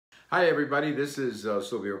Hi everybody, this is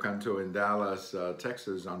Silvio Canto in Dallas,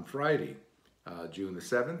 Texas on Friday, June the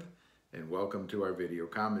 7th, and welcome to our video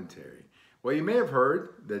commentary. Well, you may have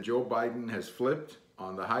heard that Joe Biden has flipped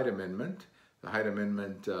on the Hyde Amendment. The Hyde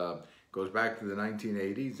Amendment goes back to the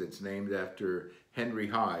 1980s. It's named after Henry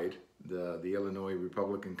Hyde, the Illinois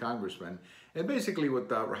Republican congressman. And basically what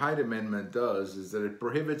the Hyde Amendment does is that it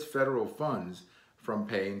prohibits federal funds from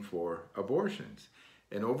paying for abortions.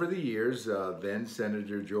 And over the years, then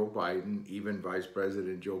Senator Joe Biden, even Vice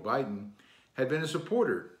President Joe Biden, had been a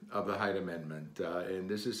supporter of the Hyde Amendment. And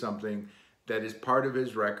this is something that is part of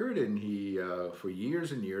his record, and he, for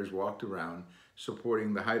years and years, walked around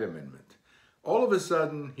supporting the Hyde Amendment. All of a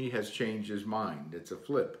sudden, he has changed his mind. It's a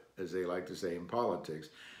flip, as they like to say in politics.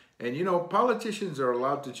 And you know, politicians are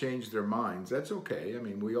allowed to change their minds. That's okay. I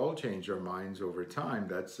mean, we all change our minds over time.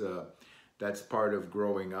 That's part of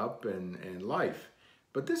growing up and life.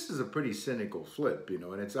 But this is a pretty cynical flip, you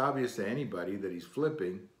know, and it's obvious to anybody that he's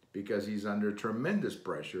flipping because he's under tremendous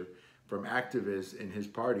pressure from activists in his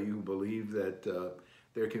party who believe that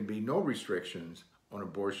there can be no restrictions on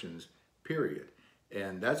abortions, period.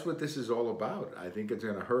 And that's what this is all about. I think it's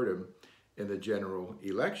going to hurt him in the general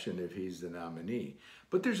election if he's the nominee.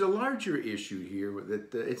 But there's a larger issue here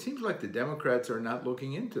that it seems like the Democrats are not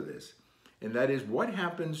looking into this. And that is what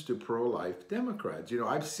happens to pro-life Democrats. You know,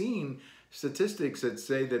 I've seen statistics that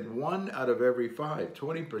say that 1 out of every 5,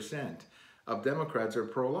 20% of Democrats are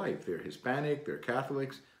pro-life. They're Hispanic, they're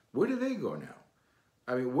Catholics. Where do they go now?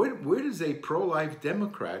 I mean, where does a pro-life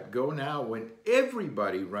Democrat go now when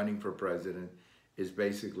everybody running for president is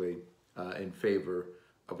basically in favor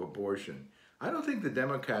of abortion? I don't think the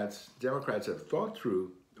Democrats have thought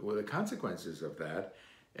through the consequences of that.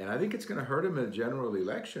 And I think it's going to hurt them in the general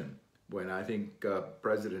election, when I think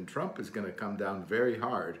President Trump is going to come down very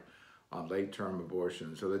hard on late-term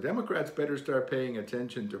abortion. So the Democrats better start paying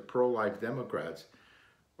attention to pro-life Democrats,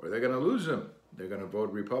 or they're going to lose them. They're going to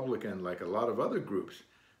vote Republican like a lot of other groups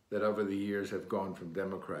that over the years have gone from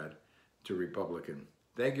Democrat to Republican.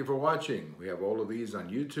 Thank you for watching. We have all of these on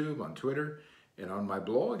YouTube, on Twitter, and on my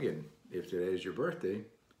blog. And if today is your birthday,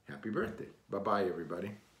 happy birthday. Bye-bye,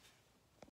 everybody.